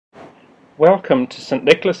Welcome to St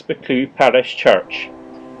Nicholas Buccleuch Parish Church.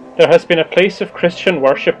 There has been a place of Christian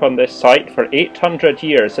worship on this site for 800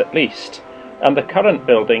 years at least, and the current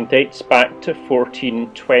building dates back to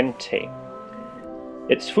 1420.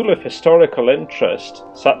 It's full of historical interest,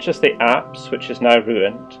 such as the apse, which is now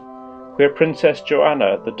ruined, where Princess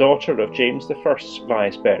Joanna, the daughter of James I,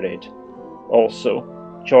 lies buried. Also,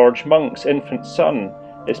 George Monk's infant son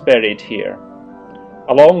is buried here,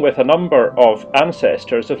 along with a number of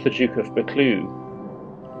ancestors of the Duke of Buccleuch.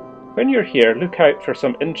 When you're here, look out for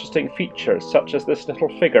some interesting features such as this little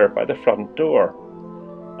figure by the front door,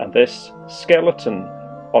 and this skeleton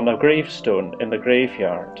on a gravestone in the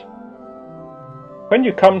graveyard. When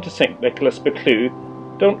you come to St Nicholas Buccleuch,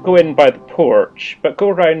 don't go in by the porch, but go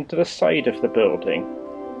round to the side of the building.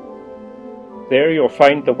 There you'll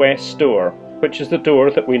find the west door, which is the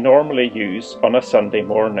door that we normally use on a Sunday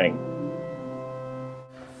morning.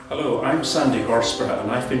 Hello, I'm Sandy Horsburgh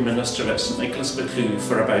and I've been minister at St Nicholas Buccleuch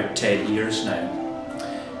for about 10 years now.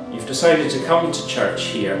 You've decided to come to church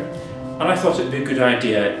here, and I thought it'd be a good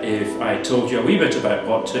idea if I told you a wee bit about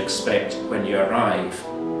what to expect when you arrive.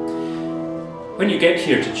 When you get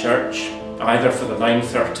here to church, either for the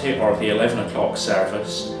 9:30 or the 11 o'clock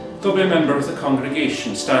service, there'll be a member of the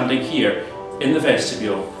congregation standing here in the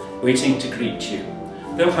vestibule waiting to greet you.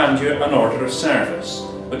 They'll hand you an order of service,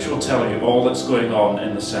 which will tell you all that's going on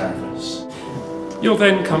in the service. You'll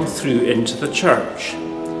then come through into the church.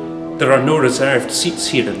 There are no reserved seats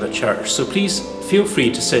here in the church, so please feel free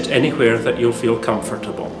to sit anywhere that you'll feel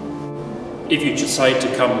comfortable. If you decide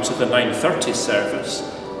to come to the 9:30 service,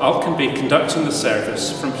 I can be conducting the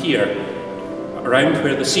service from here, around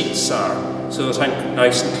where the seats are, so that I'm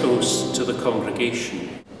nice and close to the congregation.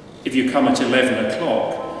 If you come at 11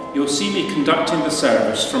 o'clock, you'll see me conducting the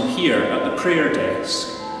service from here at the prayer desk,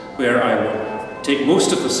 where I will take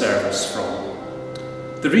most of the service from.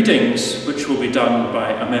 The readings, which will be done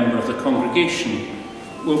by a member of the congregation,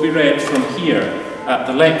 will be read from here at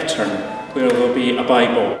the lectern, where there will be a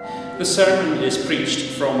Bible. The sermon is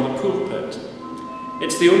preached from the pulpit.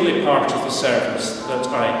 It's the only part of the service that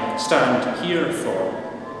I stand here for,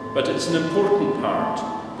 but it's an important part,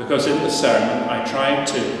 because in the sermon I try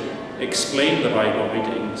to explain the Bible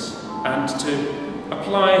readings and to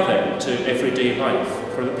apply them to everyday life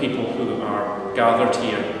for the people who are gathered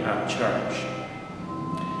here at church.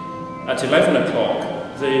 At 11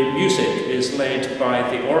 o'clock, the music is led by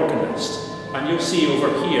the organist, and you'll see over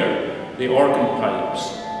here the organ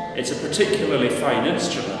pipes. It's a particularly fine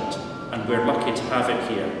instrument, and we're lucky to have it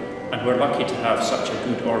here, and we're lucky to have such a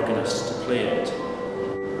good organist to play it.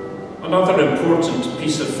 Another important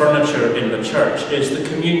piece of furniture in the church is the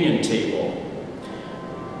communion table.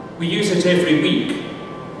 We use it every week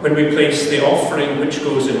when we place the offering, which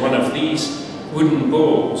goes in one of these wooden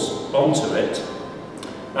bowls, onto it.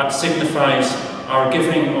 That signifies our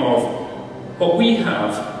giving of what we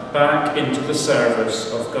have back into the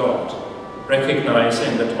service of God,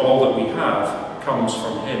 recognising that all that we have comes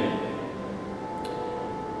from Him.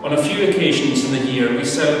 On a few occasions in the year, we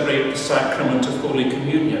celebrate the sacrament of Holy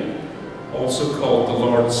Communion, also called the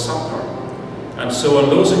Lord's Supper. And so on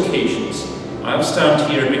those occasions, I'll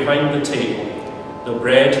stand here behind the table. The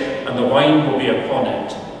bread and the wine will be upon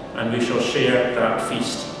it, and we shall share that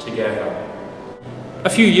feast together. A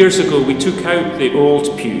few years ago, we took out the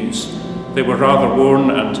old pews. They were rather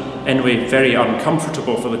worn and, anyway, very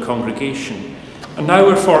uncomfortable for the congregation. And now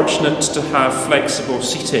we're fortunate to have flexible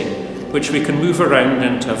seating, which we can move around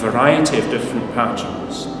into a variety of different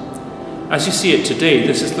patterns. As you see it today,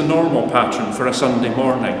 this is the normal pattern for a Sunday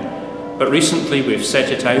morning, but recently we've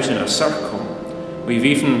set it out in a circle. We've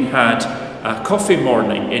even had a coffee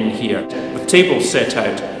morning in here, with tables set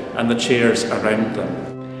out and the chairs around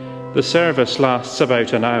them. The service lasts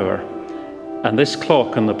about an hour, and this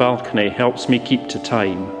clock on the balcony helps me keep to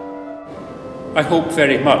time. I hope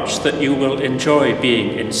very much that you will enjoy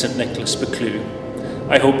being in St Nicholas Buccleuch.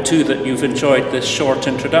 I hope too that you've enjoyed this short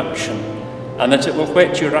introduction, and that it will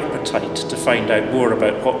whet your appetite to find out more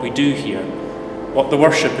about what we do here, what the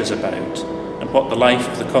worship is about, and what the life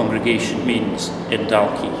of the congregation means in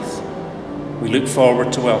Dalkeith. We look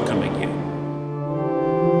forward to welcoming you.